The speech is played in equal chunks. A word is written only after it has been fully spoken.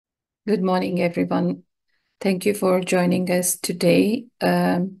Good morning, everyone. Thank you for joining us today.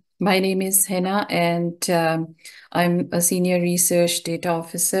 My name is Hina, and I'm a senior research data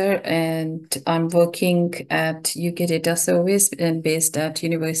officer, and I'm working at UK Data Service and based at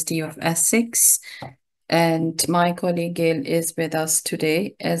University of Essex. And my colleague Gail is with us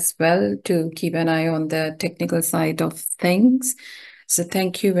today as well to keep an eye on the technical side of things. So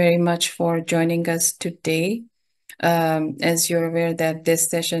thank you very much for joining us today. As you're aware that this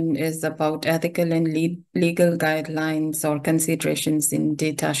session is about ethical and legal guidelines or considerations in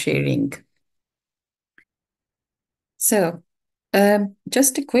data sharing. So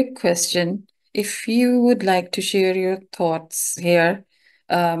just a quick question. If you would like to share your thoughts here,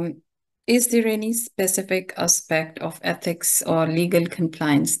 um, is there any specific aspect of ethics or legal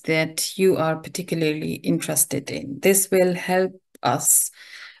compliance that you are particularly interested in? This will help us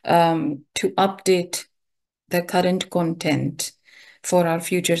to update the current content for our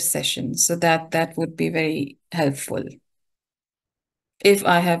future sessions. So that would be very helpful if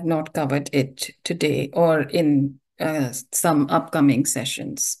I have not covered it today or in some upcoming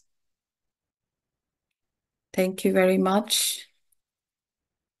sessions. Thank you very much.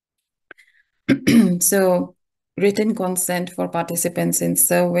 So written consent for participants in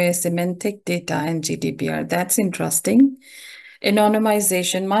survey, semantic data, and GDPR. That's interesting.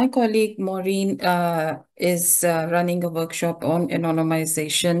 Anonymization. My colleague Maureen is running a workshop on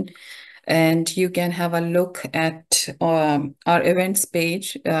anonymization, and you can have a look at our events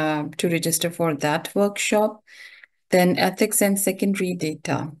page to register for that workshop. Then ethics and secondary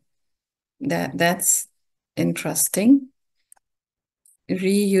data. That's interesting.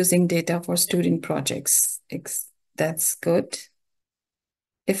 Reusing data for student projects. That's good.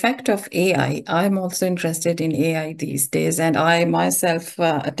 Effect of AI. I'm also interested in AI these days, and I myself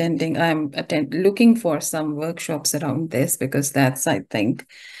I'm looking for some workshops around this because that's, I think,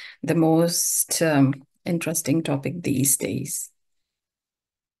 the most interesting topic these days.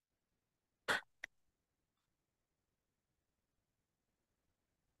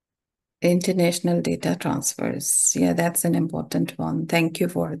 International data transfers. Yeah, that's an important one. Thank you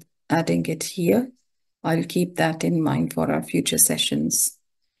for adding it here. I'll keep that in mind for our future sessions.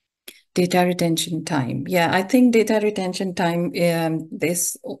 Data retention time. Yeah, I think data retention time,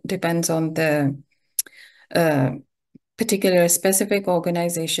 this depends on the particular specific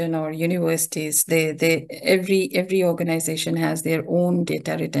organization or universities. Every organization has their own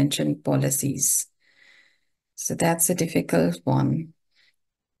data retention policies. So that's a difficult one.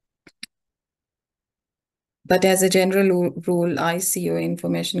 But as a general rule, ICO,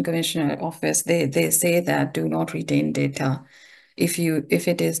 Information Commissioner Office, they say that do not retain data if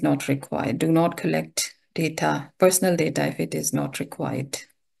it is not required. Do not collect data, personal data, if it is not required.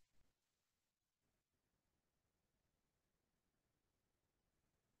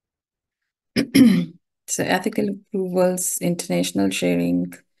 So ethical approvals, international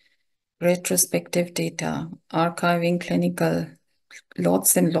sharing, retrospective data, archiving clinical,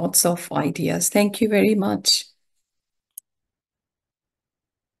 lots and lots of ideas. Thank you very much.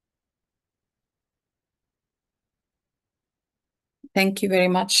 Thank you very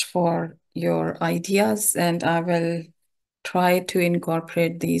much for your ideas, and I will try to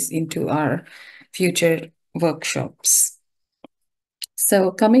incorporate these into our future workshops.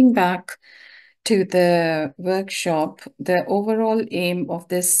 So coming back to the workshop, the overall aim of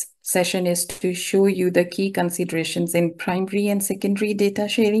this session is to show you the key considerations in primary and secondary data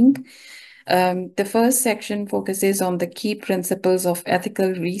sharing. The first section focuses on the key principles of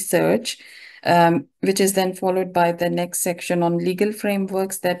ethical research, which is then followed by the next section on legal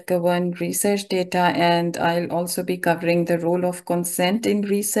frameworks that govern research data. And I'll also be covering the role of consent in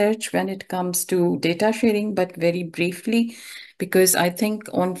research when it comes to data sharing, but very briefly, because I think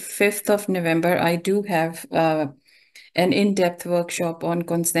on 5th of November, I do have an in-depth workshop on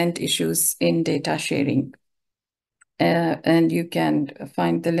consent issues in data sharing. And you can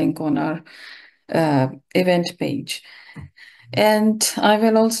find the link on our event page. And I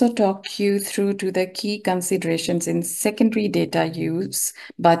will also talk you through to the key considerations in secondary data use,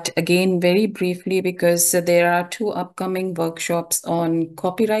 but again, very briefly, because there are two upcoming workshops on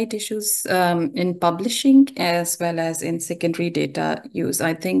copyright issues in publishing as well as in secondary data use.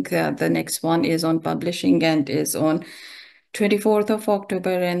 I think the next one is on publishing and is on 24th of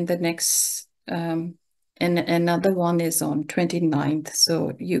October, and the next and another one is on 29th.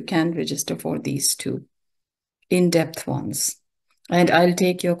 So you can register for these two in-depth ones. And I'll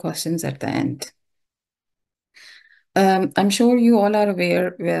take your questions at the end. I'm sure you all are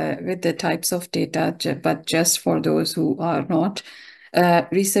aware with the types of data, but just for those who are not,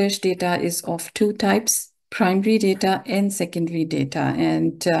 research data is of two types, primary data and secondary data.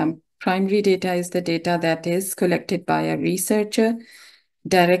 And Primary data is the data that is collected by a researcher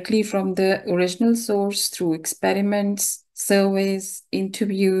directly from the original source through experiments, surveys,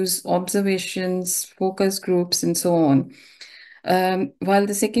 interviews, observations, focus groups, and so on. While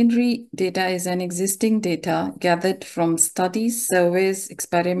the secondary data is an existing data gathered from studies, surveys,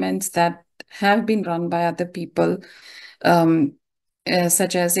 experiments that have been run by other people, um,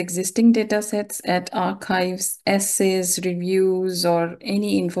 such as existing data sets at archives, essays, reviews, or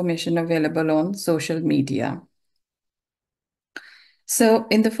any information available on social media. So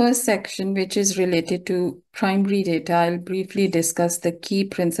in the first section, which is related to primary data, I'll briefly discuss the key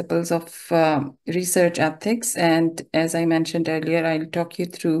principles of research ethics. And as I mentioned earlier, I'll talk you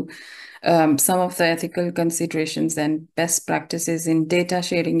through some of the ethical considerations and best practices in data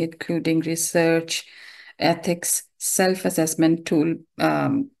sharing, including research ethics self-assessment tool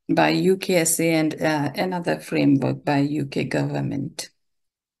by UKSA and another framework by UK government.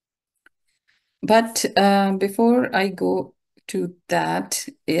 But before I go to that,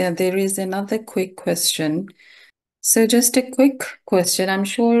 there is another quick question. So just a quick question. I'm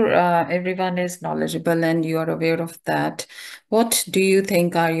sure everyone is knowledgeable and you are aware of that. What do you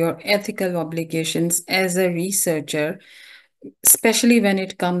think are your ethical obligations as a researcher, especially when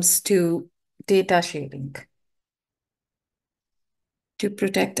it comes to data sharing? To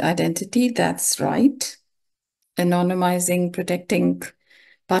protect identity, that's right. Anonymizing, protecting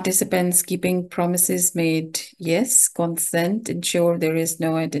participants, keeping promises made, yes. Consent, ensure there is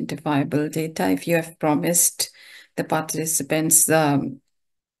no identifiable data. If you have promised the participants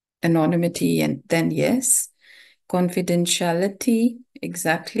anonymity, and then yes. Confidentiality,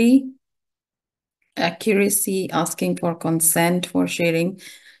 exactly. Accuracy, asking for consent for sharing.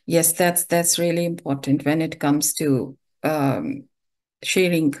 Yes, that's really important when it comes to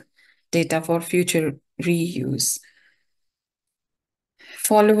sharing data for future reuse.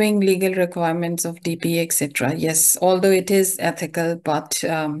 Following legal requirements of DP, etc. Yes, although it is ethical, but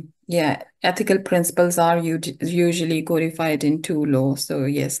yeah, ethical principles are usually codified into law. So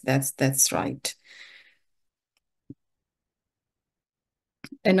yes, that's right.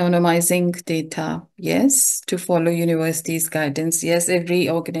 Anonymizing data, yes. To follow universities' guidance, yes. Every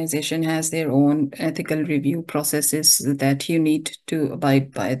organization has their own ethical review processes that you need to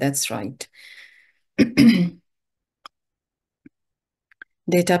abide by. That's right.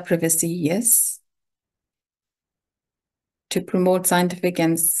 Data privacy, yes. To promote scientific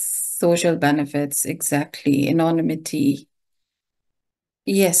and social benefits, exactly. Anonymity,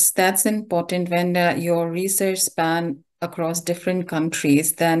 yes, that's important when your research span across different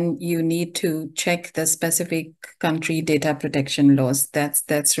countries, then you need to check the specific country data protection laws.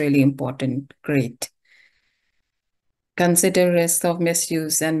 That's really important. Great. Consider risks of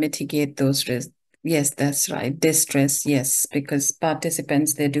misuse and mitigate those risks. Yes, that's right. Distress, yes, because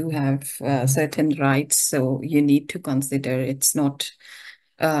participants, they do have certain rights, so you need to consider it's not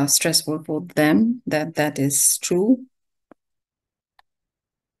stressful for them. That is true.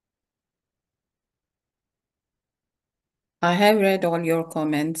 I have read all your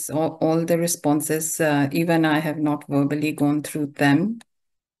comments, all the responses. Even I have not verbally gone through them.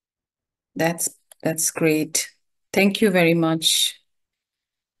 That's that's great. Thank you very much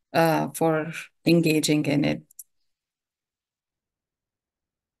for engaging in it.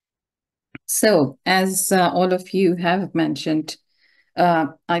 So, as all of you have mentioned,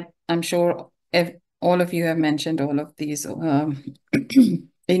 I'm sure if all of you have mentioned all of these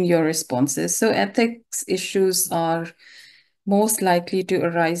in your responses. So, ethics issues are most likely to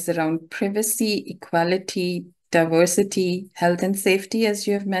arise around privacy, equality, diversity, health and safety, as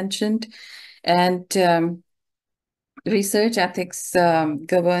you have mentioned. And research ethics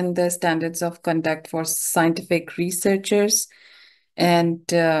govern the standards of conduct for scientific researchers. And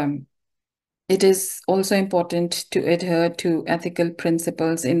it is also important to adhere to ethical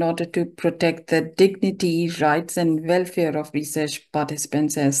principles in order to protect the dignity, rights, and welfare of research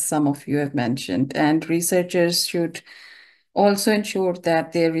participants, as some of you have mentioned. And researchers should also ensure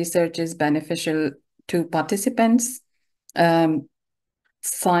that their research is beneficial to participants, um,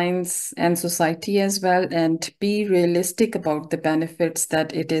 science, and society as well, and be realistic about the benefits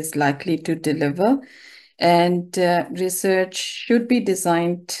that it is likely to deliver. And research should be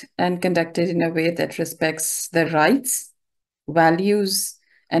designed and conducted in a way that respects the rights, values,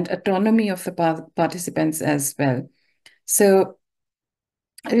 and autonomy of the participants as well. So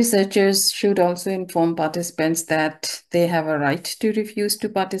researchers should also inform participants that they have a right to refuse to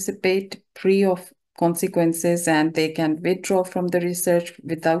participate free of consequences, and they can withdraw from the research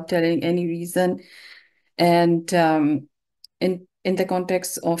without telling any reason. And in in the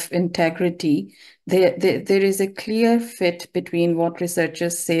context of integrity, there is a clear fit between what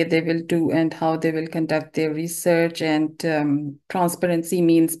researchers say they will do and how they will conduct their research. And transparency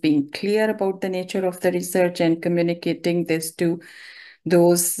means being clear about the nature of the research and communicating this to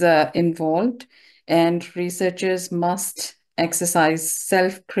those involved. And researchers must exercise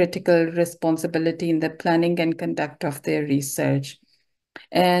self-critical responsibility in the planning and conduct of their research.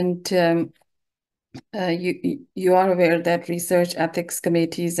 And you are aware that research ethics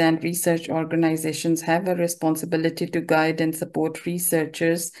committees and research organizations have a responsibility to guide and support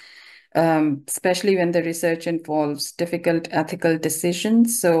researchers, especially when the research involves difficult ethical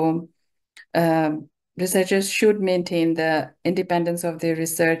decisions. So researchers should maintain the independence of their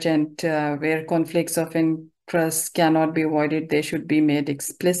research, and where conflicts of interest cannot be avoided, they should be made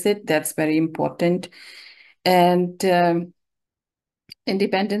explicit. That's very important. And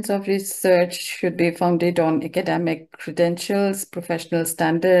independence of research should be founded on academic credentials, professional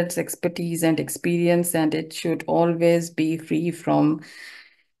standards, expertise, and experience, and it should always be free from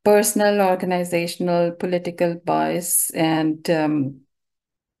personal, organizational, political bias, and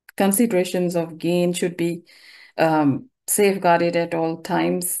considerations of gain should be safeguarded at all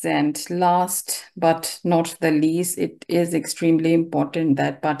times. And last but not the least, it is extremely important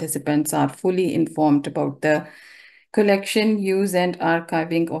that participants are fully informed about the collection, use, and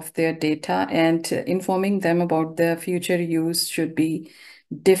archiving of their data, and informing them about the future use should be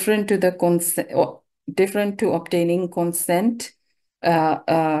different to the consent or different to obtaining consent uh,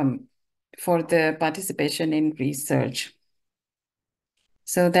 um, for the participation in research.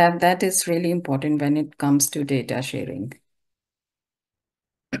 So that is really important when it comes to data sharing.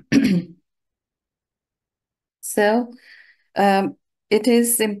 So it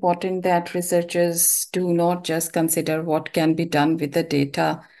is important that researchers do not just consider what can be done with the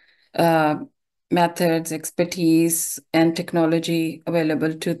data, uh, methods, expertise, and technology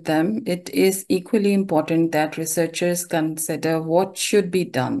available to them. It is equally important that researchers consider what should be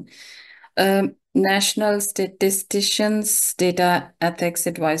done. National Statisticians Data Ethics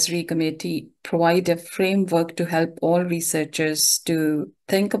Advisory Committee provide a framework to help all researchers to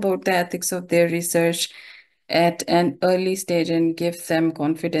think about the ethics of their research at an early stage and give them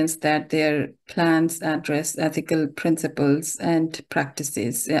confidence that their plans address ethical principles and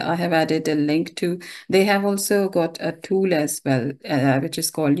practices. I have added a link to, they have also got a tool as well, which is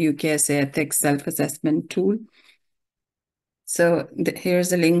called UKSA Ethics Self-Assessment Tool. So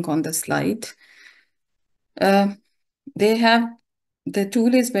here's a link on the slide. They have, the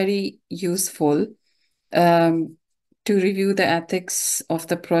tool is very useful um, to review the ethics of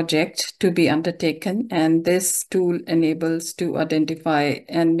the project to be undertaken. And this tool enables to identify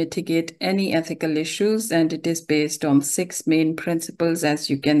and mitigate any ethical issues. And it is based on 6 main principles, as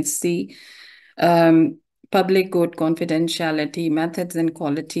you can see. Public good confidentiality, methods and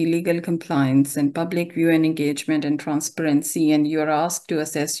quality, legal compliance, and public view and engagement and transparency. And you're asked to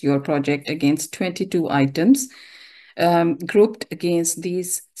assess your project against 22 items grouped against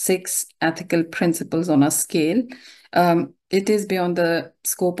these 6 ethical principles on a scale. It is beyond the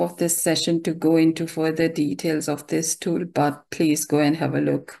scope of this session to go into further details of this tool, but please go and have a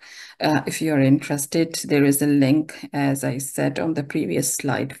look if you're interested. There is a link, as I said on the previous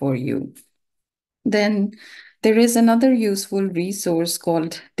slide, for you. Then there is another useful resource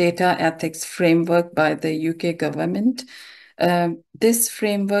called Data Ethics Framework by the UK government. This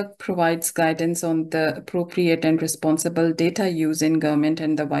framework provides guidance on the appropriate and responsible data use in government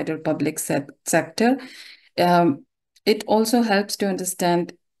and the wider public sector. It also helps to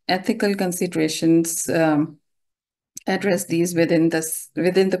understand ethical considerations, address these within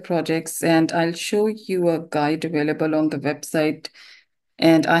the projects, and I'll show you a guide available on the website,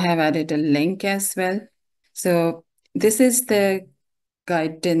 and I have added a link as well. So this is the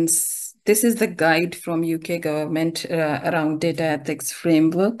guidance. This is the guide from UK government around data ethics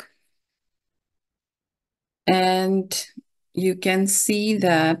framework. And you can see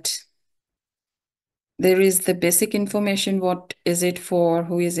that there is the basic information, what is it for,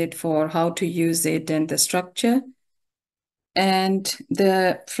 who is it for, how to use it, and the structure. And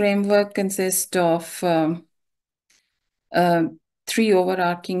the framework consists of 3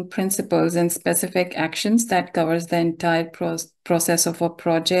 overarching principles and specific actions that covers the entire process of a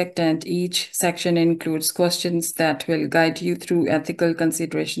project, and each section includes questions that will guide you through ethical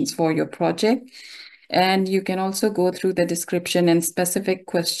considerations for your project. And you can also go through the description and specific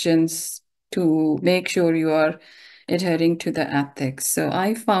questions to make sure you are adhering to the ethics. So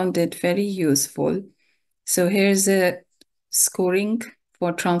I found it very useful. So here's a scoring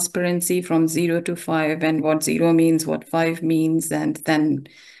for transparency from 0 to 5, and what 0 means, what 5 means, and then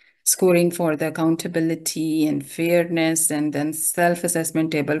scoring for the accountability and fairness, and then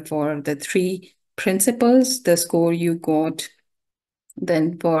self-assessment table for the three principles, the score you got,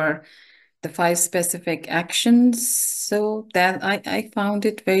 then for the five specific actions. So that I found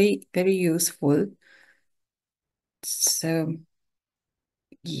it very, very useful. So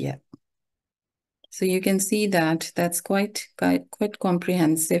yeah. So you can see that that's quite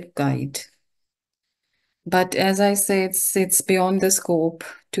comprehensive guide. But as I say, it's beyond the scope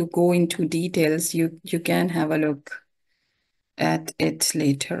to go into details. You can have a look at it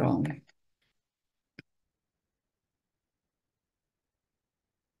later on.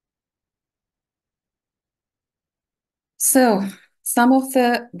 So some of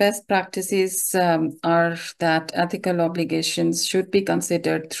the best practices are that ethical obligations should be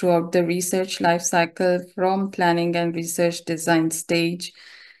considered throughout the research life cycle, from planning and research design stage,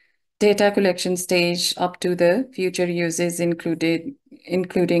 data collection stage, up to the future uses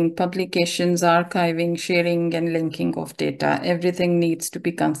including publications, archiving, sharing, and linking of data. Everything needs to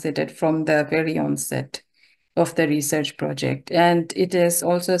be considered from the very onset of the research project. And it is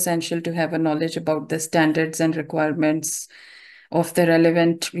also essential to have a knowledge about the standards and requirements of the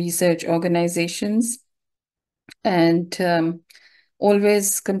relevant research organizations, and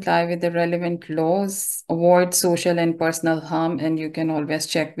always comply with the relevant laws, avoid social and personal harm, and you can always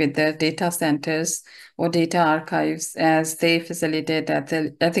check with the data centers or data archives as they facilitate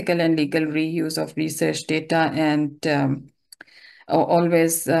ethical and legal reuse of research data, and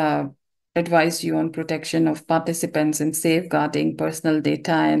always advise you on protection of participants and safeguarding personal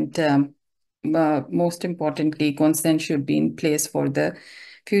data, and most importantly, consent should be in place for the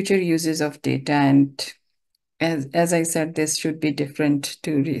future uses of data. And as I said, this should be different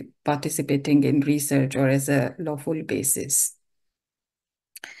to participating in research or as a lawful basis.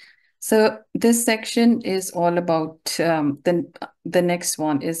 So this section is all about, the next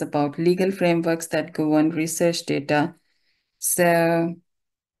one is about legal frameworks that govern research data. So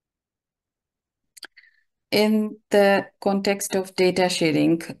in the context of data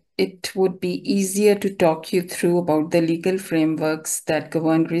sharing, it would be easier to talk you through about the legal frameworks that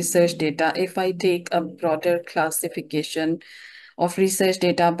govern research data if I take a broader classification of research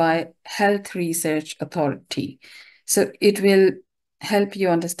data by Health Research Authority. So it will help you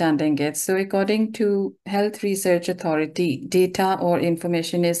understanding it. So according to Health Research Authority, data or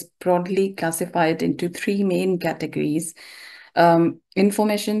information is broadly classified into three main categories.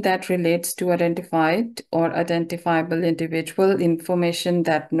 Information that relates to identified or identifiable individual, information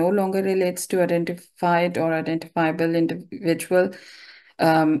that no longer relates to identified or identifiable individual,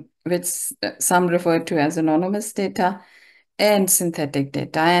 which some refer to as anonymous data, and synthetic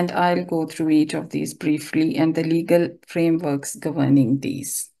data. And I'll go through each of these briefly and the legal frameworks governing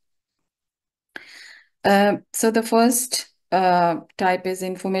these. So the first type is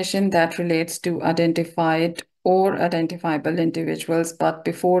information that relates to identified or identifiable individuals. But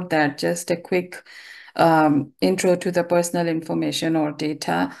before that, just a quick intro to the personal information or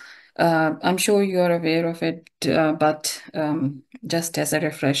data. I'm sure you're aware of it, but just as a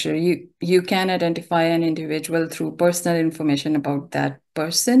refresher, you can identify an individual through personal information about that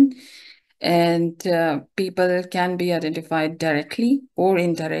person. And people can be identified directly or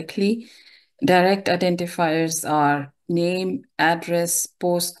indirectly. Direct identifiers are name, address,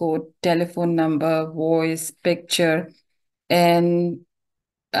 postcode, telephone number, voice, picture, and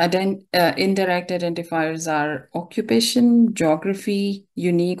indirect identifiers are occupation, geography,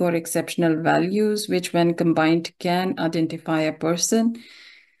 unique or exceptional values, which when combined can identify a person.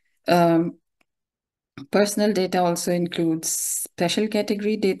 Personal data also includes special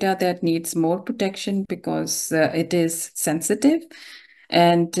category data that needs more protection because it is sensitive.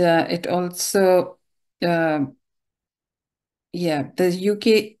 And it also, the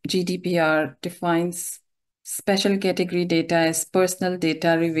UK GDPR defines special category data as personal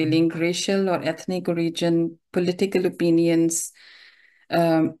data revealing racial or ethnic origin, political opinions,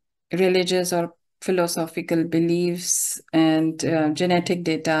 religious or philosophical beliefs, and genetic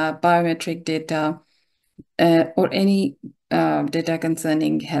data, biometric data, or any data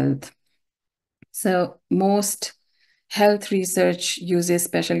concerning health. So most health research uses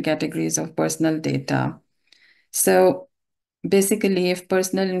special categories of personal data. So basically, if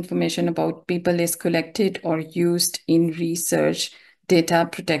personal information about people is collected or used in research, data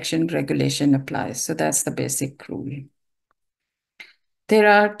protection regulation applies. So that's the basic rule. There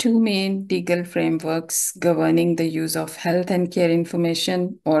are two main legal frameworks governing the use of health and care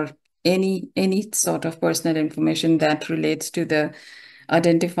information, or any sort of personal information that relates to the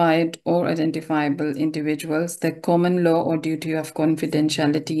identified or identifiable individuals, the common law or duty of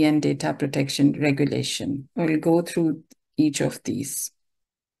confidentiality, and data protection regulation. We'll go through each of these.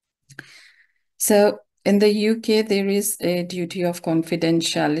 So in the UK, there is a duty of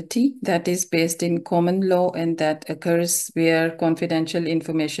confidentiality that is based in common law and that occurs where confidential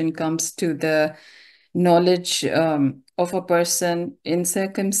information comes to the knowledge of a person in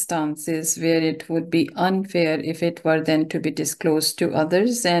circumstances where it would be unfair if it were then to be disclosed to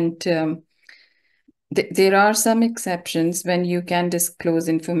others. And there are some exceptions when you can disclose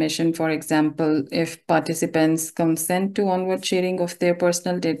information. For example, if participants consent to onward sharing of their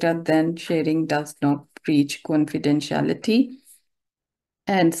personal data, then sharing does not breach confidentiality.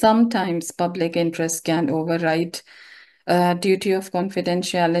 And sometimes public interest can override duty of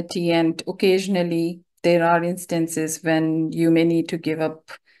confidentiality. And occasionally, there are instances when you may need to give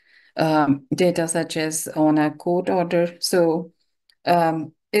up data, such as on a court order. So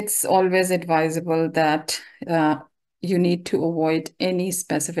it's always advisable that you need to avoid any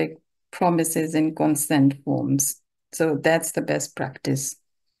specific promises in consent forms. So that's the best practice.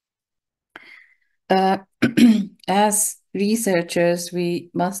 Uh, as researchers, we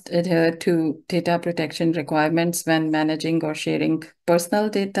must adhere to data protection requirements when managing or sharing personal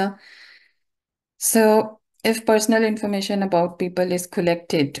data. So, if personal information about people is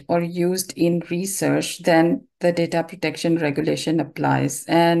collected or used in research, then the data protection regulation applies.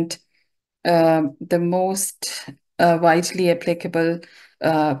 And the most widely applicable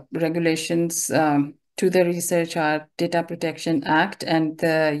regulations to the research are Data Protection Act and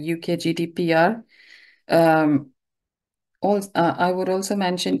the UK GDPR. I would also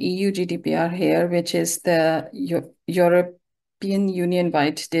mention EU GDPR here, which is the European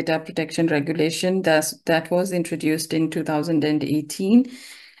Union-wide data protection regulation that was introduced in 2018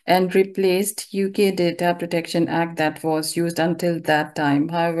 and replaced UK Data Protection Act that was used until that time.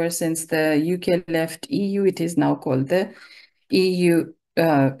 However, since the UK left EU, it is now called the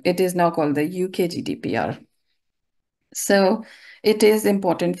UK GDPR. So it is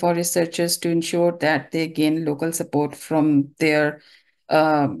important for researchers to ensure that they gain local support from their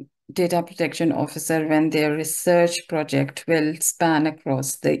data protection officer when their research project will span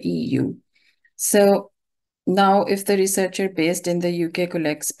across the EU. So now, if the researcher based in the UK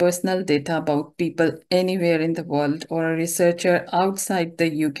collects personal data about people anywhere in the world, or a researcher outside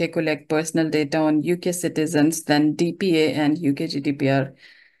the UK collect personal data on UK citizens, then DPA and UK GDPR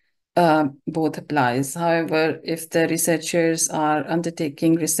both applies. However, if the researchers are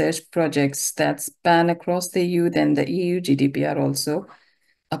undertaking research projects that span across the EU, then the EU GDPR also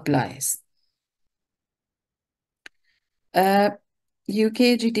applies.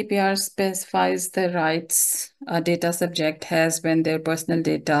 UK GDPR specifies the rights a data subject has when their personal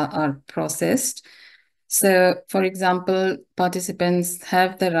data are processed. So, for example, participants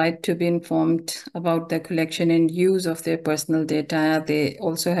have the right to be informed about the collection and use of their personal data. They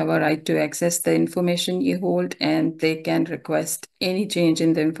also have a right to access the information you hold, and they can request any change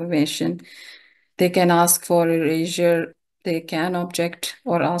in the information. They can ask for erasure, they can object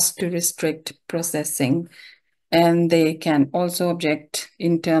or ask to restrict processing, and they can also object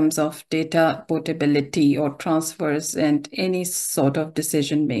in terms of data portability or transfers and any sort of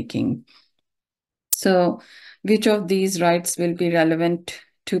decision making. So, which of these rights will be relevant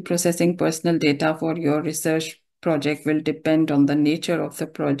to processing personal data for your research project will depend on the nature of the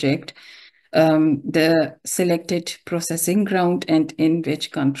project, the selected processing ground, and in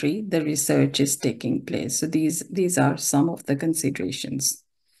which country the research is taking place. So these are some of the considerations.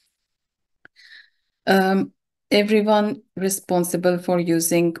 Um, Everyone responsible for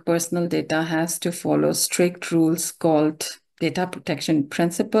using personal data has to follow strict rules called data protection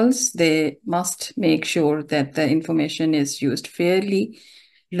principles. They must make sure that the information is used fairly,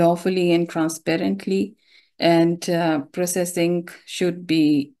 lawfully, and transparently. And processing should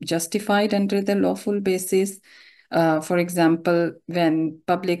be justified under the lawful basis. For example, when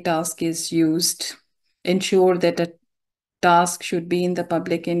public task is used, ensure that a task should be in the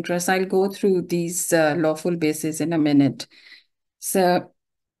public interest. I'll go through these lawful bases in a minute. So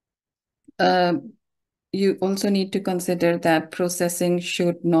uh, you also need to consider that processing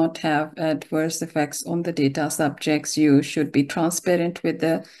should not have adverse effects on the data subjects. You should be transparent with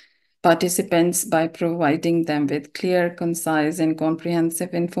the participants by providing them with clear, concise, and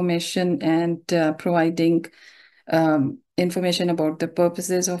comprehensive information, and providing information about the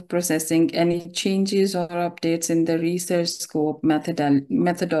purposes of processing, any changes or updates in the research scope,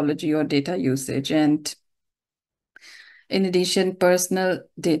 methodology, or data usage. And in addition, personal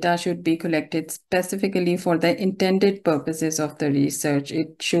data should be collected specifically for the intended purposes of the research.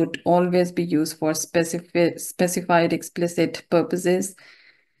 It should always be used for specified explicit purposes,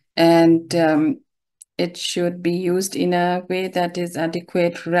 and it should be used in a way that is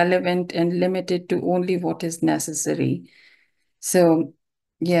adequate, relevant, and limited to only what is necessary. So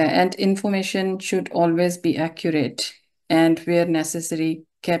Yeah, and information should always be accurate and where necessary,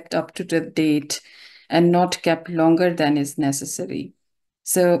 kept up to the date and not kept longer than is necessary.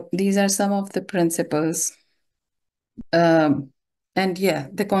 So these are some of the principles. Um, and yeah,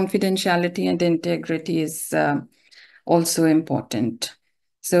 the confidentiality and integrity is also important.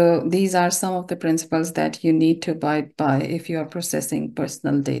 So these are some of the principles that you need to abide by if you are processing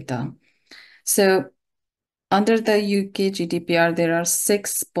personal data. So under the UK GDPR, there are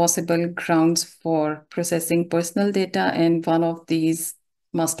 6 possible grounds for processing personal data, and one of these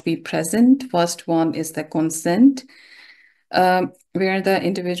must be present. First one is the consent, where the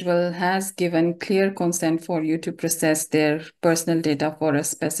individual has given clear consent for you to process their personal data for a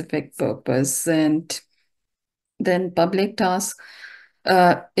specific purpose. And then public task.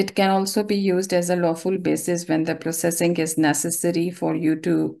 It can also be used as a lawful basis when the processing is necessary for you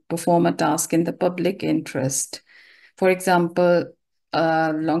to perform a task in the public interest. For example,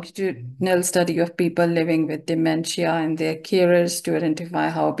 a longitudinal study of people living with dementia and their carers to identify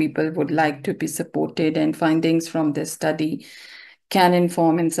how people would like to be supported, and findings from this study can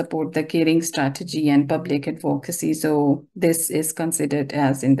inform and support the caring strategy and public advocacy. So this is considered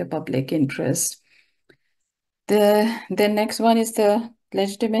as in the public interest. The next one is the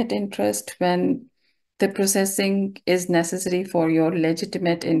legitimate interest, when the processing is necessary for your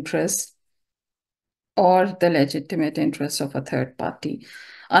legitimate interest or the legitimate interest of a third party,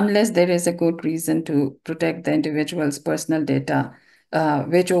 unless there is a good reason to protect the individual's personal data,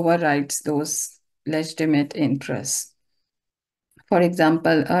 which overrides those legitimate interests. For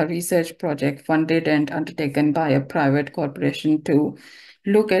example, a research project funded and undertaken by a private corporation to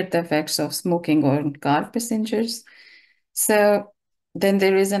look at the effects of smoking on car passengers. So then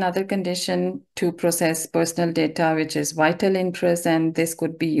there is another condition to process personal data, which is vital interest, and this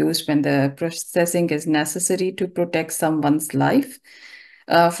could be used when the processing is necessary to protect someone's life.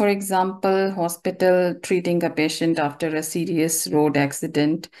 For example, hospital treating a patient after a serious road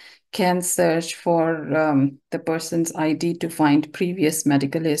accident can search for the person's ID to find previous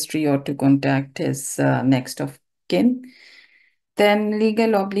medical history or to contact his next of kin. Then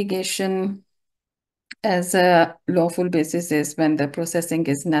legal obligation as a lawful basis is when the processing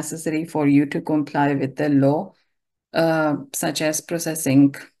is necessary for you to comply with the law, such as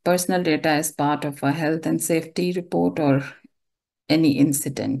processing personal data as part of a health and safety report or any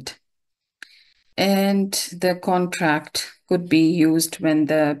incident. And the contract could be used when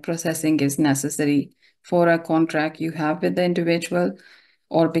the processing is necessary for a contract you have with the individual,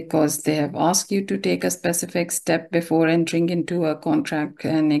 or because they have asked you to take a specific step before entering into a contract.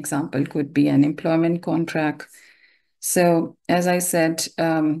 An example could be an employment contract. So, as I said,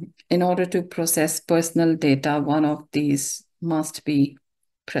 in order to process personal data, one of these must be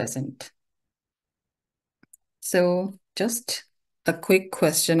present. So, just a quick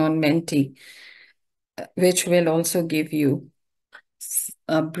question on Menti, which will also give you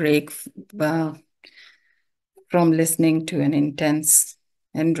a break uh, from listening to an intense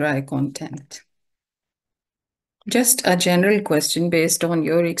and dry content. Just a general question based on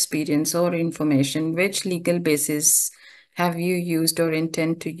your experience or information. Which legal basis have you used or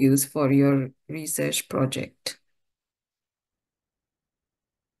intend to use for your research project?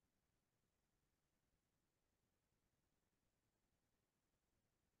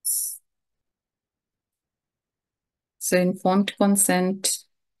 So, informed consent,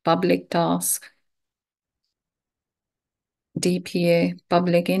 public task, DPA,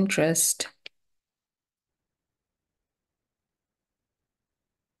 public interest,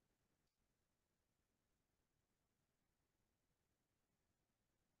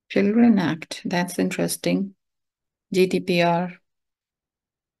 Children Act. That's interesting. GDPR,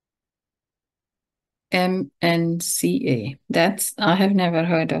 MNCA. That's I have never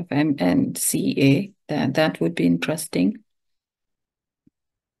heard of MNCA. That would be interesting.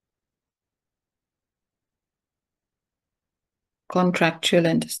 Contractual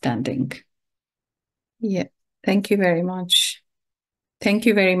understanding. Yeah. Thank you very much. Thank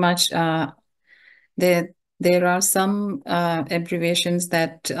you very much. There are some abbreviations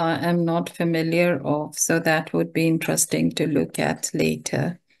that I'm not familiar of, so that would be interesting to look at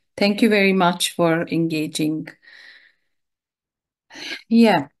later. Thank you very much for engaging.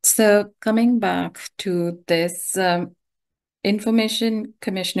 Yeah, so coming back to this, Information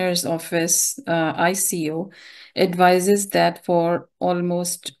Commissioner's Office, ICO, advises that for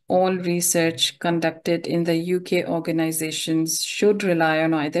almost all research conducted in the UK, organizations should rely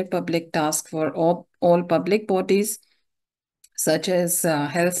on either public task for all public bodies, such as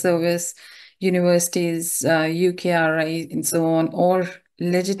Health Service, universities, UKRI, and so on, or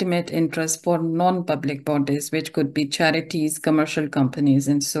legitimate interest for non-public bodies, which could be charities, commercial companies,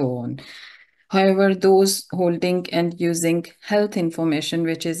 and so on. However, those holding and using health information,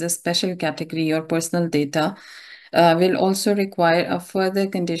 which is a special category or personal data, will also require a further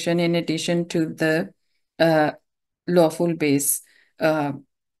condition in addition to the uh, lawful base, uh,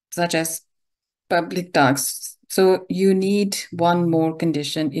 such as public tasks. So you need one more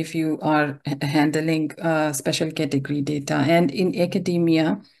condition if you are handling special category data. And in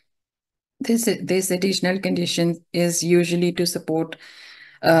academia, this additional condition is usually to support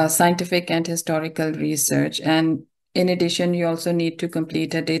scientific and historical research. And in addition, you also need to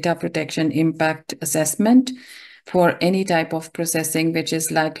complete a data protection impact assessment for any type of processing which is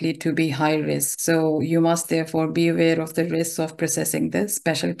likely to be high risk. So you must therefore be aware of the risks of processing the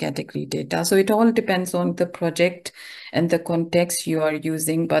special category data. So it all depends on the project and the context you are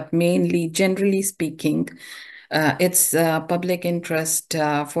using, but mainly, generally speaking, it's public interest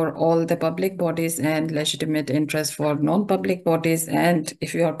for all the public bodies and legitimate interest for non-public bodies. And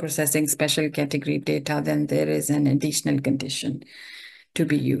if you are processing special category data, then there is an additional condition to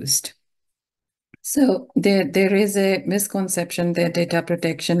be used. So there is a misconception that data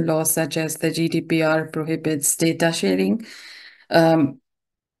protection laws such as the GDPR prohibits data sharing. Um,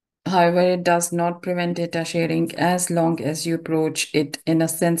 However, it does not prevent data sharing as long as you approach it in a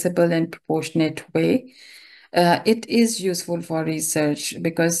sensible and proportionate way. It is useful for research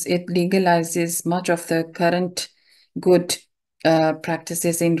because it legalizes much of the current good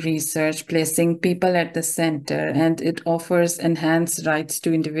practices in research, placing people at the center, and it offers enhanced rights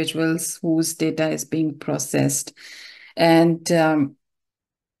to individuals whose data is being processed. And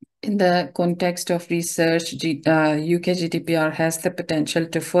in the context of research, UK GDPR has the potential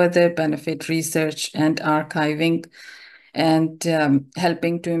to further benefit research and archiving and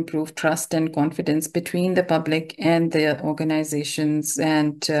helping to improve trust and confidence between the public and the organizations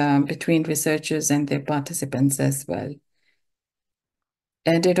and between researchers and their participants as well.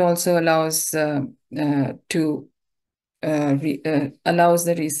 And it also allows allows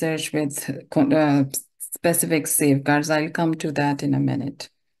the research with specific safeguards. I'll come to that in a minute.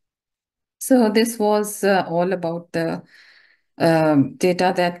 So this was all about the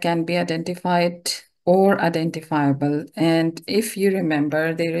data that can be identified or identifiable. And if you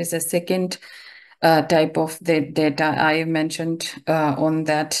remember, there is a second type of the data I mentioned on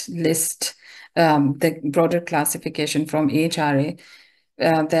that list, the broader classification from HRA,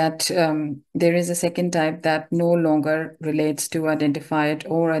 that there is a second type that no longer relates to identified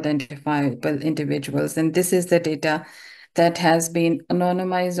or identifiable individuals. And this is the data that has been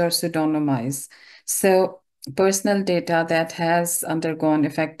anonymized or pseudonymized. So personal data that has undergone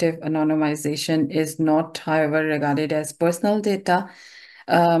effective anonymization is not, however, regarded as personal data.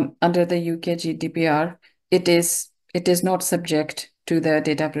 Under the UK GDPR, it is not subject to the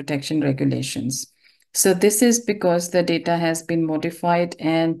data protection regulations. So this is because the data has been modified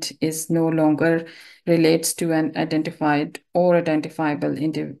and is no longer relates to an identified or identifiable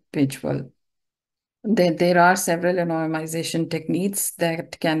individual. There are several anonymization techniques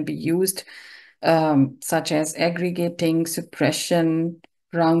that can be used, such as aggregating, suppression,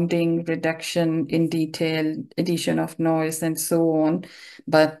 rounding, reduction in detail, addition of noise, and so on.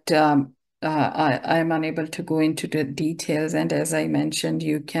 But I am unable to go into the details. And as I mentioned,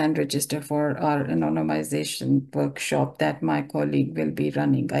 you can register for our anonymization workshop that my colleague will be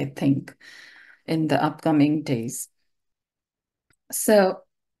running, I think, in the upcoming days. So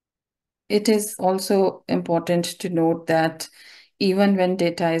it is also important to note that even when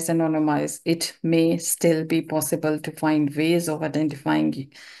data is anonymized, it may still be possible to find ways of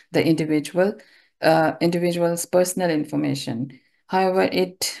identifying the individual's personal information. However,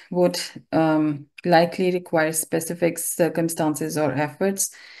 it would likely require specific circumstances or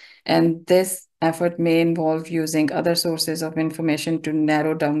efforts, and this effort may involve using other sources of information to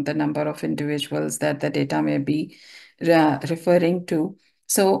narrow down the number of individuals that the data may be referring to.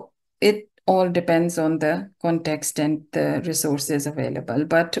 So it all depends on the context and the resources available.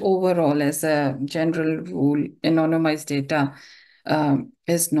 But overall, as a general rule, anonymized data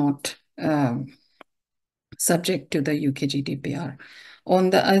is not subject to the UK GDPR.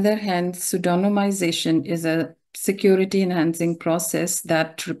 On the other hand, pseudonymization is a security enhancing process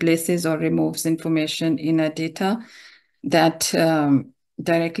that replaces or removes information in a data that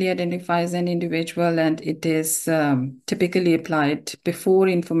directly identifies an individual, and it is typically applied before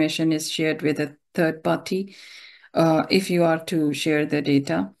information is shared with a third party if you are to share the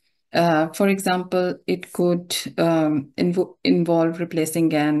data. For example, it could involve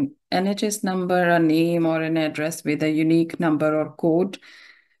replacing an NHS number, a name, or an address with a unique number or code.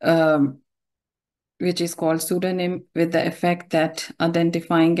 Um, which is called pseudonym, with the effect that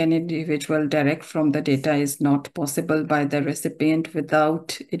identifying an individual direct from the data is not possible by the recipient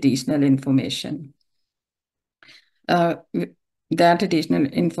without additional information. Uh, that additional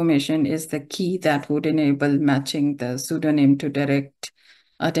information is the key that would enable matching the pseudonym to direct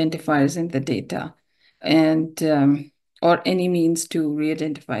identifiers in the data, and or any means to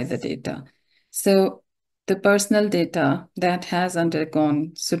re-identify the data. So the personal data that has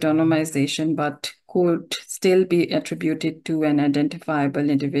undergone pseudonymization but could still be attributed to an identifiable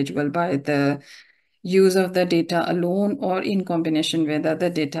individual by the use of the data alone or in combination with other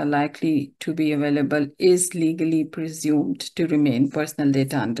data likely to be available is legally presumed to remain personal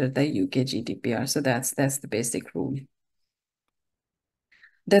data under the UK GDPR. So that's the basic rule.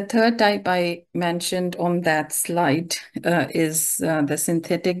 The third type I mentioned on that slide is the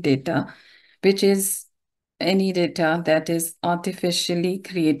synthetic data, which is any data that is artificially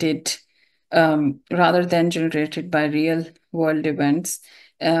created rather than generated by real world events.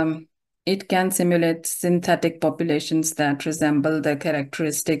 It can simulate synthetic populations that resemble the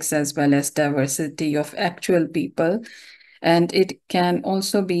characteristics as well as diversity of actual people. And it can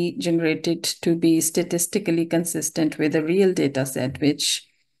also be generated to be statistically consistent with a real data set, which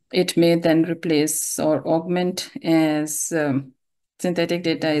it may then replace or augment as synthetic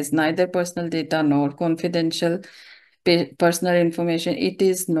data is neither personal data nor confidential personal information. It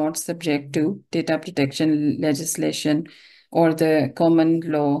is not subject to data protection legislation or the common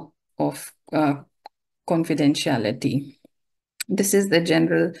law of confidentiality. This is the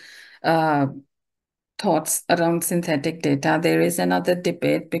general thoughts around synthetic data. There is another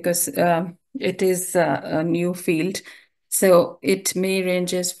debate because it is a new field. So it may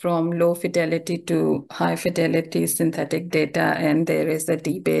ranges from low fidelity to high fidelity synthetic data. And there is a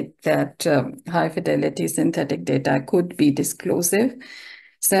debate that high fidelity synthetic data could be disclosive.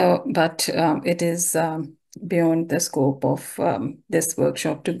 So, but it is beyond the scope of this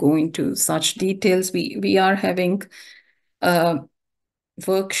workshop to go into such details. We are having a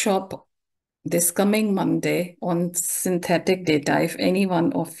workshop this coming Monday on synthetic data. If any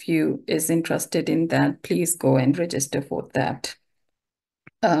one of you is interested in that, please go and register for that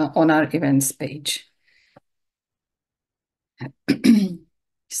on our events page.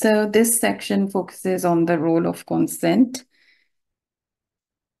 So this section focuses on the role of consent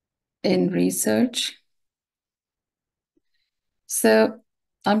in research. So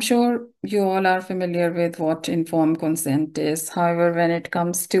I'm sure you all are familiar with what informed consent is. However, when it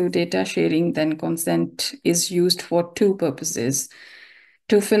comes to data sharing, then consent is used for two purposes: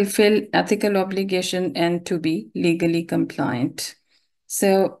 to fulfill ethical obligation and to be legally compliant.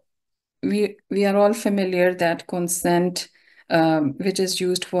 So we are all familiar that consent, which is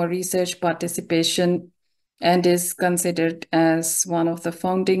used for research participation and is considered as one of the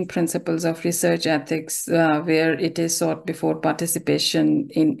founding principles of research ethics, where it is sought before participation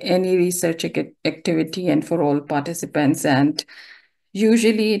in any research activity and for all participants. And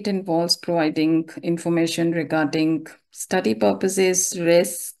usually it involves providing information regarding study purposes,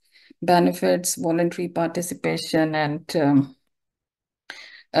 risks, benefits, voluntary participation, and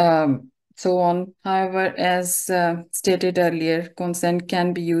so on. However, as stated earlier, consent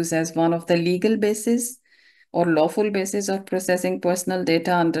can be used as one of the legal basis or lawful basis of processing personal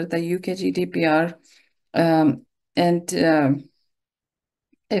data under the UK GDPR. And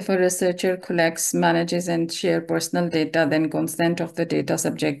if a researcher collects, manages, and share personal data, then consent of the data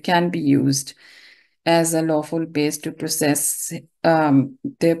subject can be used as a lawful base to process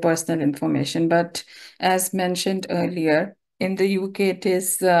their personal information. But as mentioned earlier, in the UK, it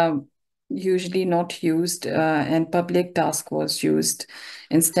is usually not used, and public task was used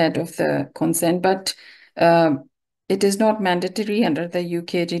instead of the consent. But it is not mandatory under the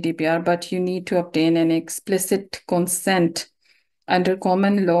UK GDPR, but you need to obtain an explicit consent under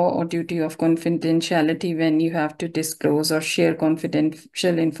common law or duty of confidentiality when you have to disclose or share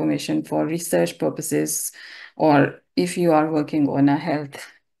confidential information for research purposes, or if you are working on a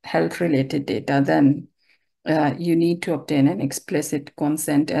health related data, then you need to obtain an explicit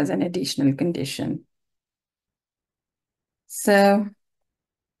consent as an additional condition. So,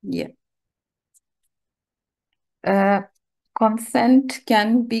 yeah. Consent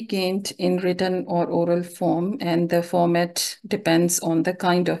can be gained in written or oral form, and the format depends on the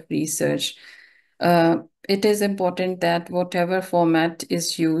kind of research. It is important that whatever format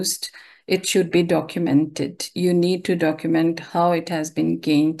is used, it should be documented. You need to document how it has been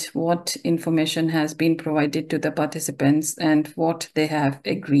gained, what information has been provided to the participants, and what they have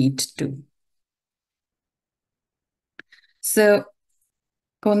agreed to. So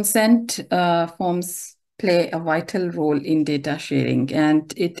consent forms play a vital role in data sharing,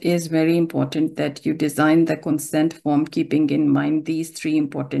 and it is very important that you design the consent form keeping in mind these three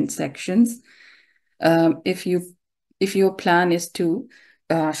important sections. If your plan is to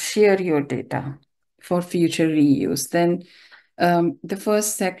share your data for future reuse, then the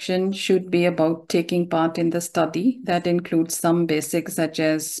first section should be about taking part in the study. That includes some basics such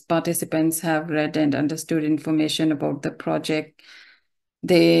as participants have read and understood information about the project.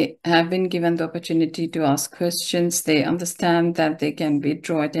 They have been given the opportunity to ask questions. They understand that they can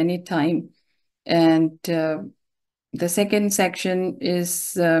withdraw at any time. And the second section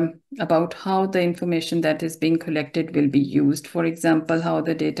is about how the information that is being collected will be used. For example, how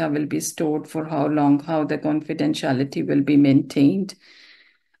the data will be stored, for how long, how the confidentiality will be maintained.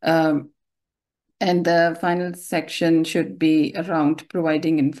 And the final section should be around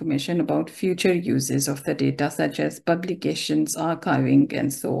providing information about future uses of the data, such as publications, archiving,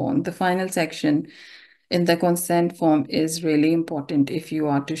 and so on. The final section in the consent form is really important if you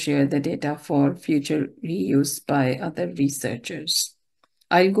are to share the data for future reuse by other researchers.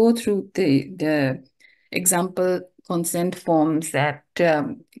 I'll go through the example consent forms, that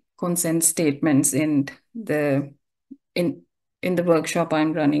consent statements the in in the workshop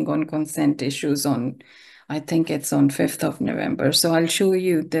I'm running on consent issues on, I think it's on 5th of November. So I'll show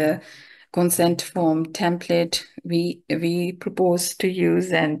you the consent form template we propose to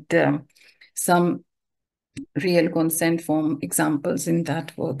use, and some real consent form examples in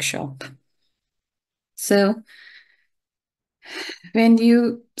that workshop. So when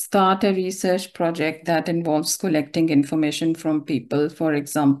you start a research project that involves collecting information from people, for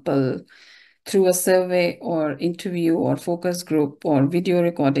example, through a survey or interview or focus group or video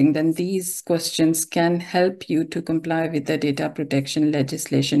recording, then these questions can help you to comply with the data protection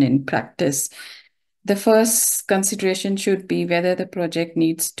legislation in practice. The first consideration should be whether the project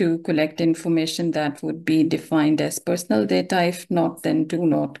needs to collect information that would be defined as personal data. If not, then do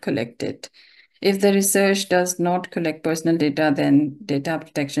not collect it. If the research does not collect personal data, then data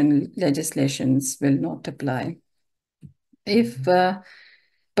protection legislations will not apply. If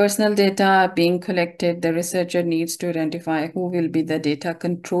personal data are being collected, the researcher needs to identify who will be the data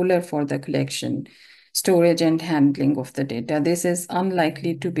controller for the collection, storage, and handling of the data. This is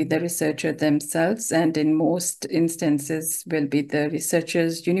unlikely to be the researcher themselves, and in most instances will be the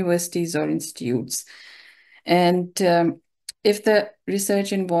researchers, universities, or institutes. And if the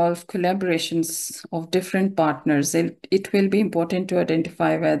research involves collaborations of different partners, it will be important to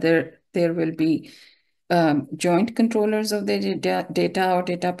identify whether there will be joint controllers of the data or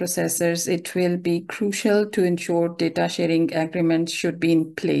data processors. It will be crucial to ensure data sharing agreements should be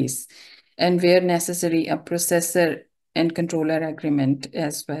in place, and where necessary, a processor and controller agreement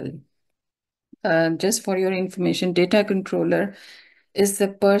as well. Just for your information, data controller is the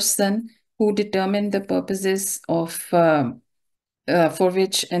person who determines the purposes of for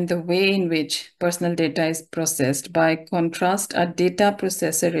which and the way in which personal data is processed. By contrast, a data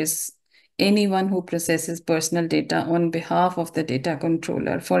processor is anyone who processes personal data on behalf of the data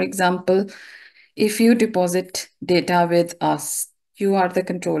controller. For example, if you deposit data with us, you are the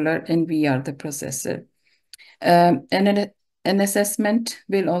controller and we are the processor. And an assessment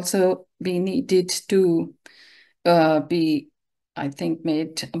will also be needed to be, I think,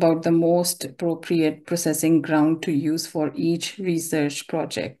 made about the most appropriate processing ground to use for each research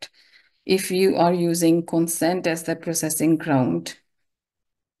project. If you are using consent as the processing ground,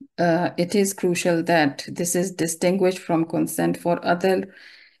 it is crucial that this is distinguished from consent for other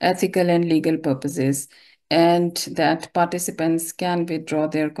ethical and legal purposes, and that participants can withdraw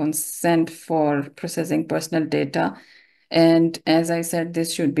their consent for processing personal data. And as I said,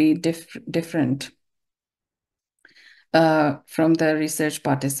 this should be different from the research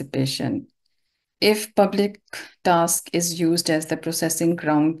participation. If public task is used as the processing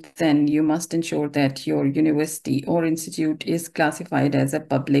ground, then you must ensure that your university or institute is classified as a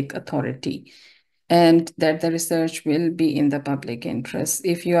public authority and that the research will be in the public interest.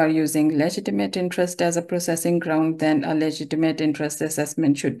 If you are using legitimate interest as a processing ground, then a legitimate interest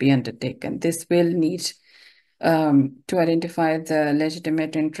assessment should be undertaken. This will need to identify the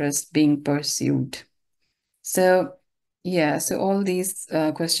legitimate interest being pursued. So, yeah, so all these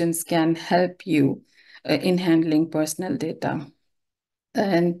questions can help you in handling personal data.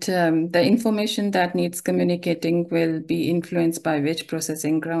 And the information that needs communicating will be influenced by which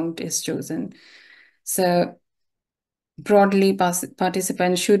processing ground is chosen. So, broadly,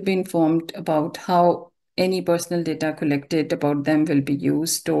 participants should be informed about how any personal data collected about them will be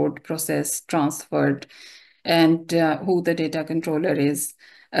used, stored, processed, transferred, and who the data controller is,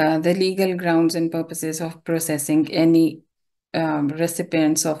 the legal grounds and purposes of processing any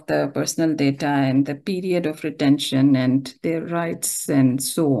recipients of the personal data and the period of retention and their rights and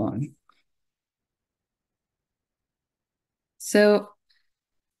so on. So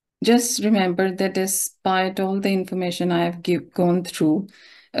just remember that despite all the information I have gone through,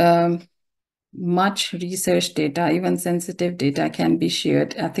 um, much research data, even sensitive data, can be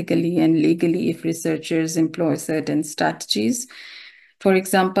shared ethically and legally if researchers employ certain strategies. For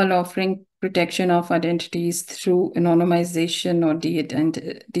example, offering protection of identities through anonymization or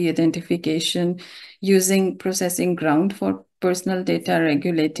de-identification, using processing ground for personal data,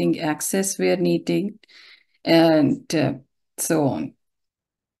 regulating access where needed, and so on.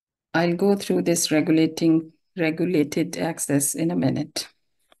 I'll go through this regulated access in a minute.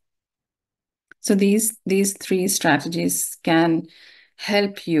 So these three strategies can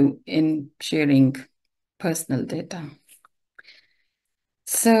help you in sharing personal data.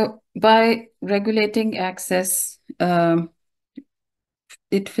 So by regulating access,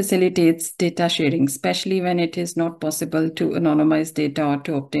 it facilitates data sharing, especially when it is not possible to anonymize data or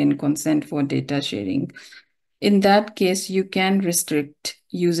to obtain consent for data sharing. In that case, you can restrict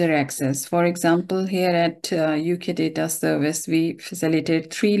user access. For example, here at UK Data Service, we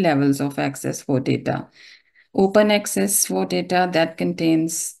facilitate 3 levels of access for data. Open access for data that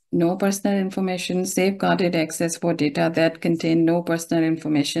contains no personal information, safeguarded access for data that contain no personal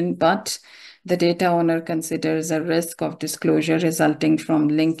information, but the data owner considers a risk of disclosure resulting from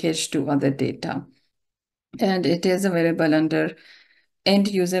linkage to other data. And it is available under end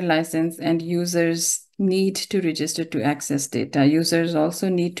user license, and users need to register to access data. Users also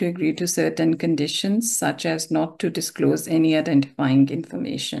need to agree to certain conditions, such as not to disclose any identifying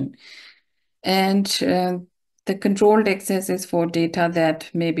information. And the controlled access is for data that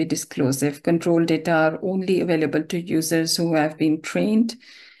may be disclosive. Controlled data are only available to users who have been trained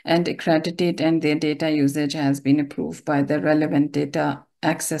and accredited, and their data usage has been approved by the relevant data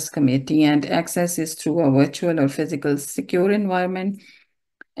access committee. And access is through a virtual or physical secure environment.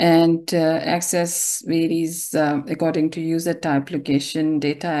 And access varies according to user type, location,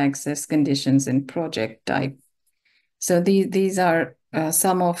 data access conditions, and project type. So these are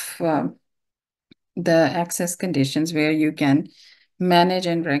some of the access conditions where you can manage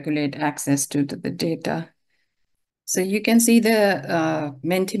and regulate access to the data. So you can see the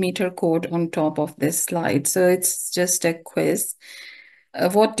Mentimeter code on top of this slide. So it's just a quiz.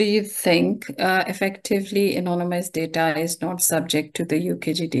 What do you think? Effectively anonymized data is not subject to the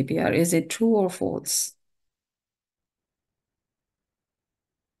UK GDPR. Is it true or false?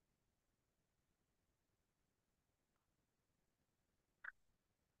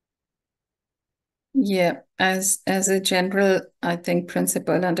 Yeah, as a general, I think,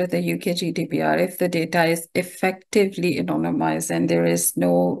 principle under the UK GDPR, if the data is effectively anonymized and there is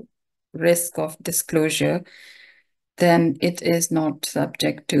no risk of disclosure, then it is not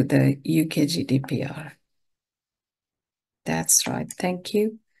subject to the UK GDPR. That's right. Thank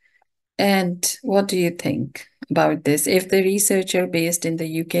you. And what do you think about this? If the researcher based in the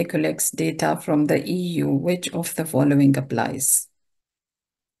UK collects data from the EU, which of the following applies?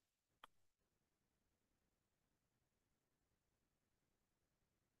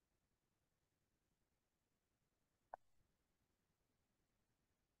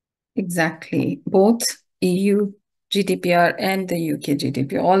 Exactly. Both EU GDPR and the UK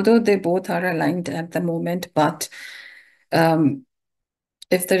GDPR, although they both are aligned at the moment, but um,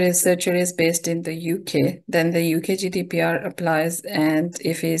 if the researcher is based in the UK, then the UK GDPR applies, and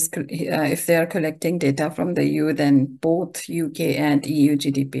if they are collecting data from the EU, then both UK and EU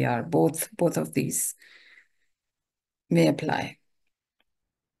GDPR, both of these may apply.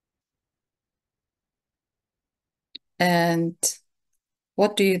 And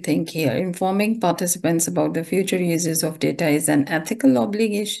what do you think here? Informing participants about the future uses of data is an ethical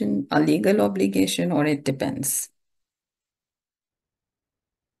obligation, a legal obligation, or it depends?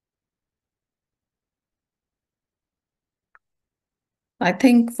 I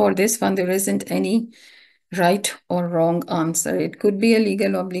think for this one, there isn't any right or wrong answer. It could be a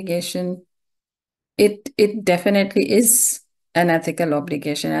legal obligation. It definitely is an ethical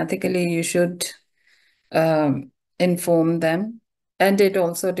obligation. Ethically, you should inform them. And it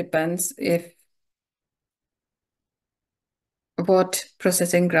also depends if what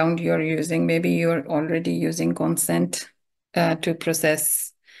processing ground you're using. Maybe you're already using consent to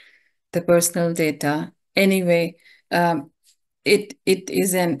process the personal data. Anyway, um, it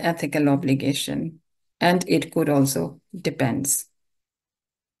is an ethical obligation, and it could also depends.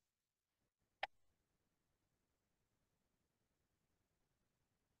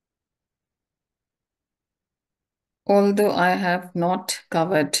 Although I have not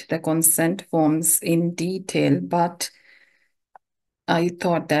covered the consent forms in detail, but I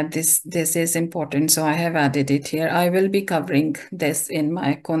thought that this is important, so I have added it here. I will be covering this in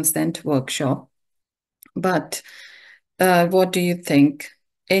my consent workshop. But what do you think?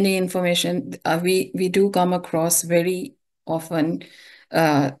 Any information we do come across very often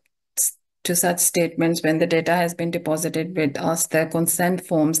uh, to such statements when the data has been deposited with us, the consent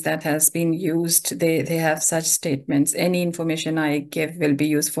forms that has been used, they have such statements. Any information I give will be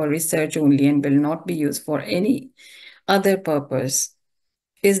used for research only and will not be used for any other purpose.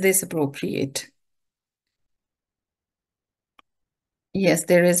 Is this appropriate? Yes,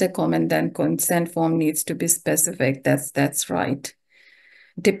 there is a comment that consent form needs to be specific. That's right.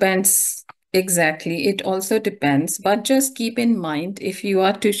 Depends. Exactly. It also depends, but just keep in mind if you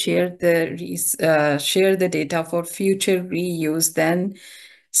are to share the data for future reuse, then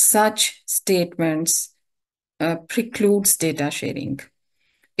such statements precludes data sharing.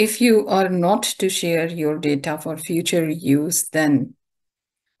 If you are not to share your data for future use, then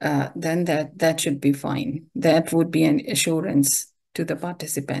that should be fine. That would be an assurance to the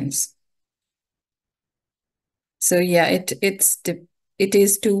participants. So yeah, it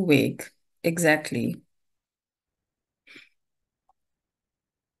is too vague. Exactly.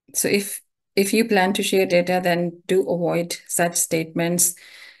 So if you plan to share data, then do avoid such statements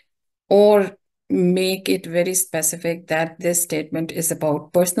or make it very specific that this statement is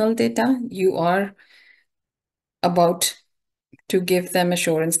about personal data. You are about to give them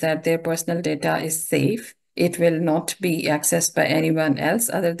assurance that their personal data is safe. It will not be accessed by anyone else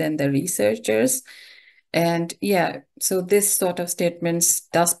other than the researchers. And yeah, so this sort of statements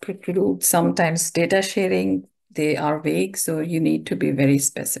does preclude sometimes data sharing. They are vague, so you need to be very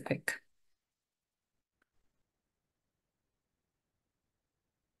specific.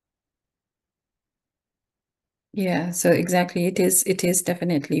 Yeah, so exactly, it is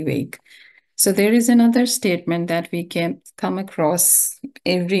definitely vague. So there is another statement that we can come across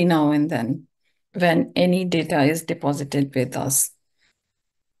every now and then when any data is deposited with us.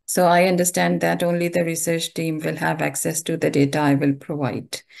 So I understand that only the research team will have access to the data I will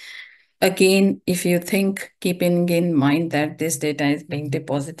provide. Again, if you think, keeping in mind that this data is being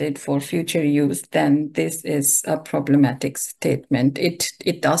deposited for future use, then this is a problematic statement.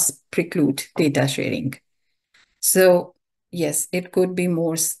 It does preclude data sharing. So yes, it could be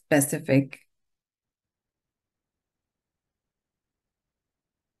more specific.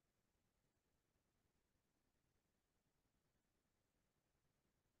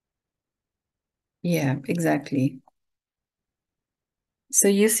 Yeah, exactly. So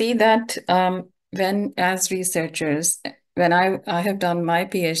you see that when as researchers, when I have done my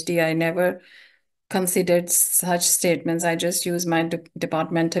PhD, I never considered such statements. I just used my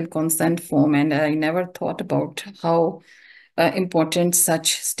departmental consent form and I never thought about how important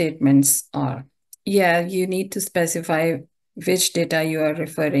such statements are. Yeah, you need to specify which data you are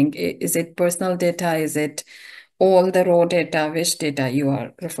referring. Is it personal data? Is it all the raw data? Which data you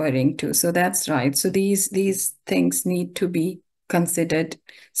are referring to? So that's right. So these things need to be considered,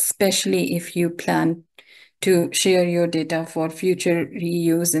 especially if you plan to share your data for future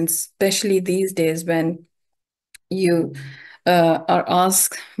reuse, and especially these days when you are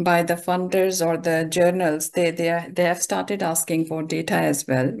asked by the funders or the journals, they have started asking for data as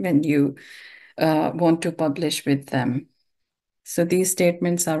well when you want to publish with them. So these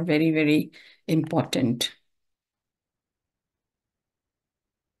statements are very, very important.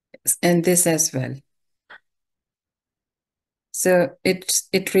 And this as well. So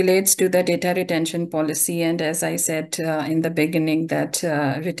it relates to the data retention policy. And as I said in the beginning, that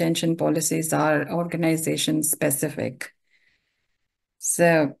retention policies are organization specific.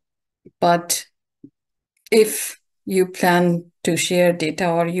 So, but if you plan to share data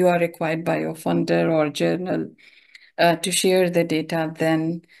or you are required by your funder or journal to share the data,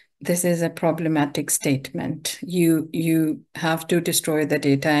 then this is a problematic statement. You have to destroy the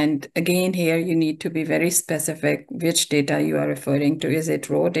data. And again, here you need to be very specific which data you are referring to. Is it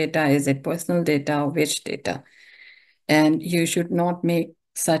raw data? Is it personal data? Which data? And you should not make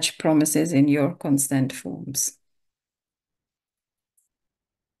such promises in your consent forms.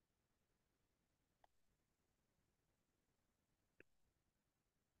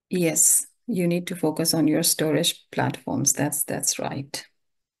 Yes, you need to focus on your storage platforms. That's right.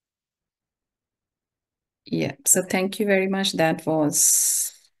 Yeah. So thank you very much. That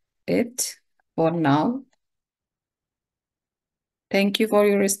was it for now. Thank you for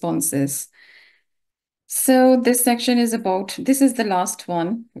your responses. So this section is about, this is the last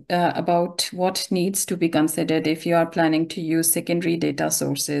one about what needs to be considered if you are planning to use secondary data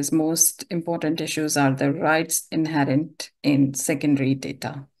sources. Most important issues are the rights inherent in secondary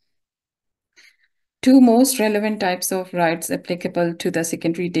data. Two most relevant types of rights applicable to the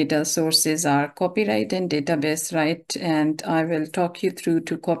secondary data sources are copyright and database right. And I will talk you through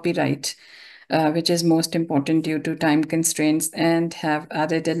to copyright, which is most important due to time constraints, and have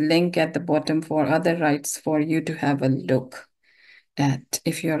added a link at the bottom for other rights for you to have a look at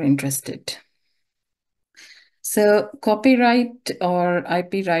if you're interested. So copyright or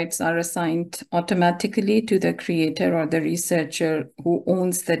IP rights are assigned automatically to the creator or the researcher who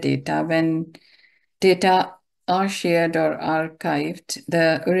owns the data. When data are shared or archived,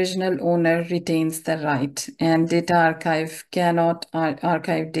 the original owner retains the right, and data archive cannot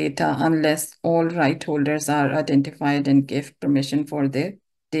archive data unless all right holders are identified and give permission for the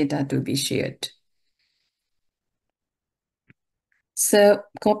data to be shared. So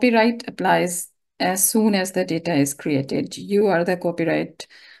copyright applies as soon as the data is created. You are the copyright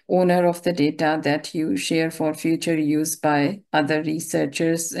owner of the data that you share for future use by other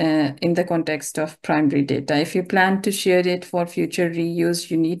researchers in the context of primary data. If you plan to share it for future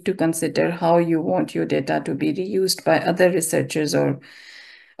reuse, you need to consider how you want your data to be reused by other researchers or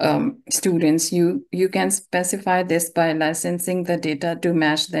students. You can specify this by licensing the data to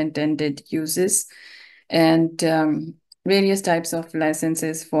match the intended uses, and various types of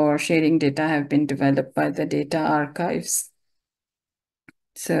licenses for sharing data have been developed by the data archives.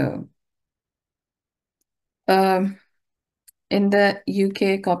 So in the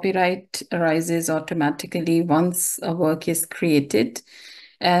UK, copyright arises automatically once a work is created.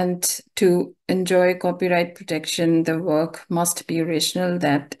 And to enjoy copyright protection, the work must be original.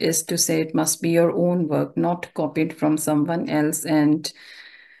 That is to say, it must be your own work, not copied from someone else. And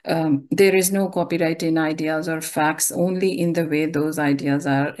there is no copyright in ideas or facts, only in the way those ideas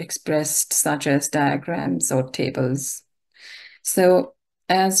are expressed, such as diagrams or tables. So,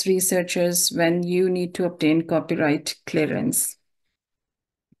 as researchers, when you need to obtain copyright clearance,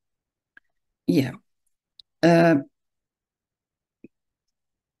 yeah, uh,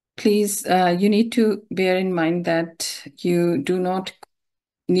 please, you need to bear in mind that you do not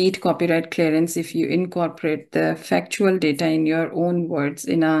need copyright clearance if you incorporate the factual data in your own words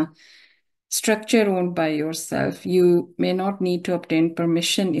in a structure owned by yourself. You may not need to obtain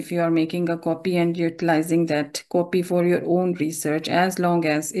permission if you are making a copy and utilizing that copy for your own research, as long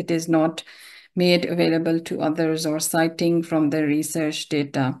as it is not made available to others or citing from the research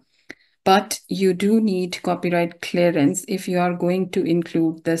data. But you do need copyright clearance if you are going to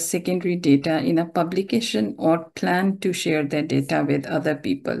include the secondary data in a publication or plan to share the data with other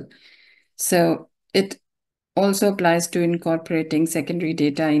people. So it also applies to incorporating secondary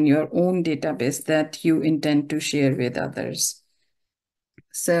data in your own database that you intend to share with others.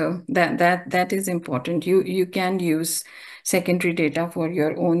 So that is important. You can use secondary data for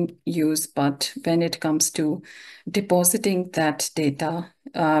your own use, but when it comes to depositing that data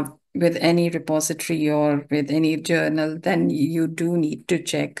with any repository or with any journal, then you do need to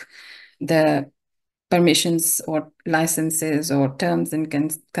check the permissions or licenses or terms and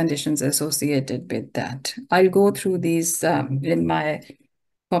conditions associated with that. I'll go through these in my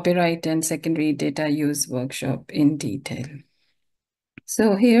copyright and secondary data use workshop in detail.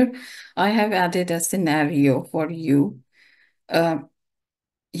 So here I have added a scenario for you. Uh,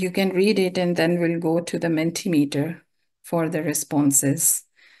 you can read it and then we'll go to the Mentimeter for the responses.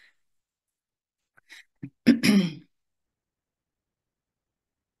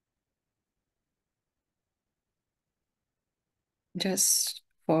 Just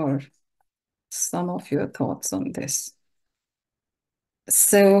for some of your thoughts on this.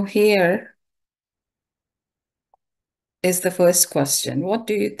 So here is the first question. What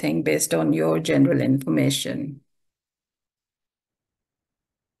do you think based on your general information?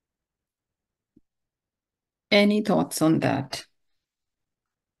 Any thoughts on that?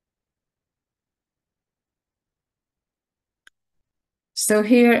 So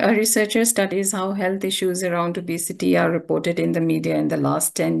here, a researcher studies how health issues around obesity are reported in the media in the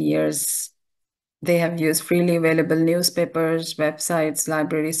last 10 years. They have used freely available newspapers, websites,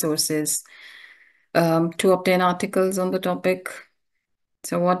 library sources to obtain articles on the topic.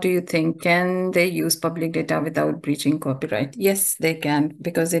 So what do you think? Can they use public data without breaching copyright? Yes, they can,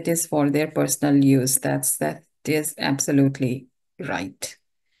 because it is for their personal use. That is absolutely right.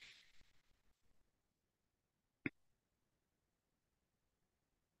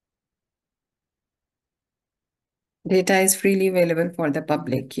 Data is freely available for the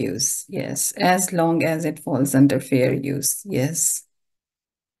public use. Yes, as long as it falls under fair use. Yes.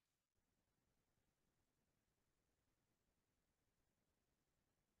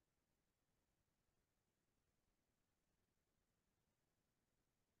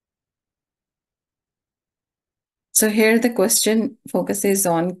 So here the question focuses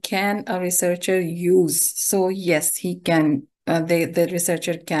on, can a researcher use? So yes, he can, the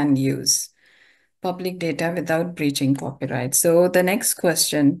researcher can use public data without breaching copyright. So the next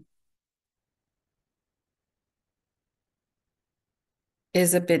question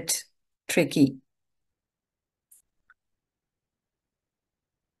is a bit tricky.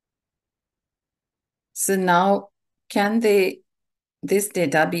 So now, can this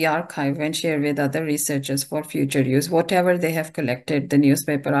data be archived and shared with other researchers for future use, whatever they have collected, the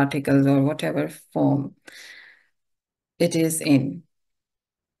newspaper articles or whatever form it is in?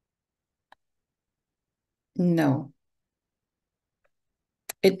 No.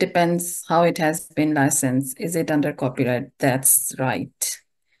 It depends how it has been licensed. Is it under copyright? That's right.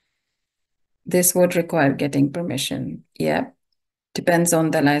 This would require getting permission. Yeah, depends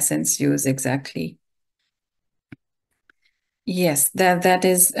on the license use exactly. Yes, that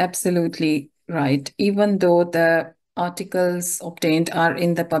is absolutely right. Even though the articles obtained are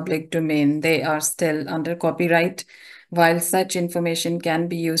in the public domain, they are still under copyright. While such information can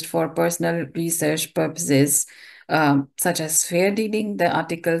be used for personal research purposes, such as fair dealing, the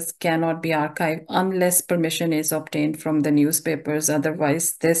articles cannot be archived unless permission is obtained from the newspapers.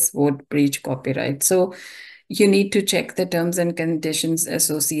 Otherwise, this would breach copyright. So you need to check the terms and conditions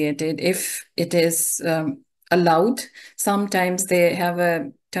associated. If it is allowed, sometimes they have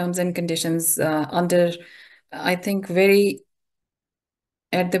a terms and conditions under, I think, very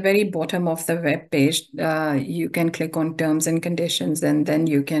at the very bottom of the web page. You can click on terms and conditions, and then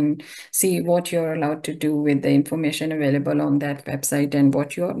you can see what you're allowed to do with the information available on that website and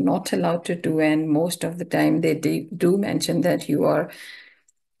what you're not allowed to do. And most of the time they do mention that you are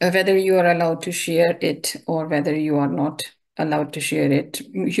whether you are allowed to share it or whether you are not allowed to share it.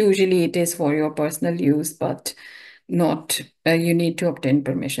 Usually it is for your personal use, but not, you need to obtain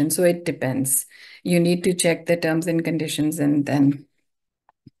permission. So it depends. You need to check the terms and conditions, and then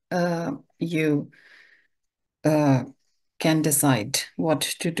you uh, can decide what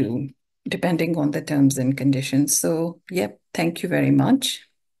to do depending on the terms and conditions. So, yep, thank you very much.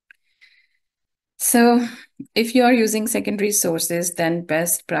 So if you are using secondary sources, then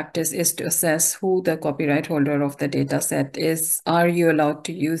best practice is to assess who the copyright holder of the data set is. Are you allowed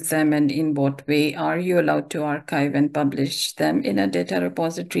to use them, and in what way? Are you allowed to archive and publish them in a data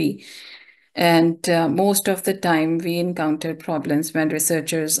repository? And most of the time, we encounter problems when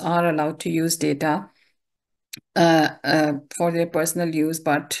researchers are allowed to use data for their personal use,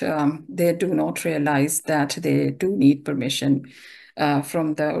 but they do not realize that they do need permission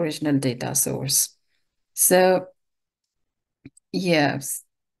from the original data source. So, yes,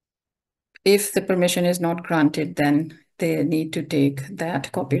 if the permission is not granted, then they need to take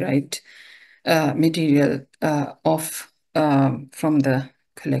that copyright material off from the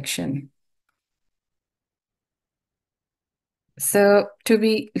collection. So, to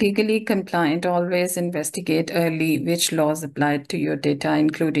be legally compliant, always investigate early which laws apply to your data,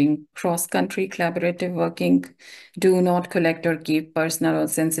 including cross-country collaborative working. Do not collect or keep personal or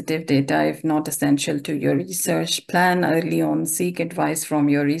sensitive data if not essential to your research. Plan early on, seek advice from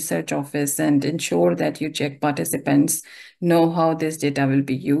your research office, and ensure that you check participants know how this data will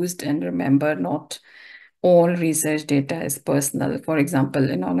be used. And remember, not all research data is personal. For example,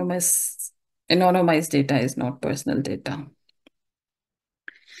 anonymized data is not personal data.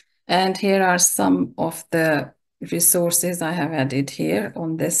 And here are some of the resources I have added here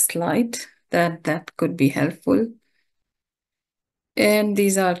on this slide that could be helpful. And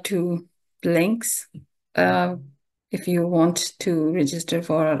these are two links uh, if you want to register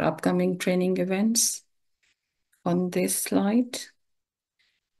for our upcoming training events on this slide.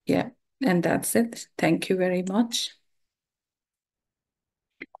 Yeah, and that's it. Thank you very much.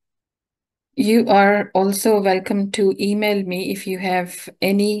 You are also welcome to email me if you have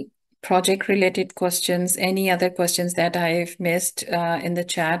any project related questions, any other questions that I've missed in the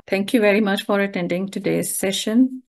chat. Thank you very much for attending today's session.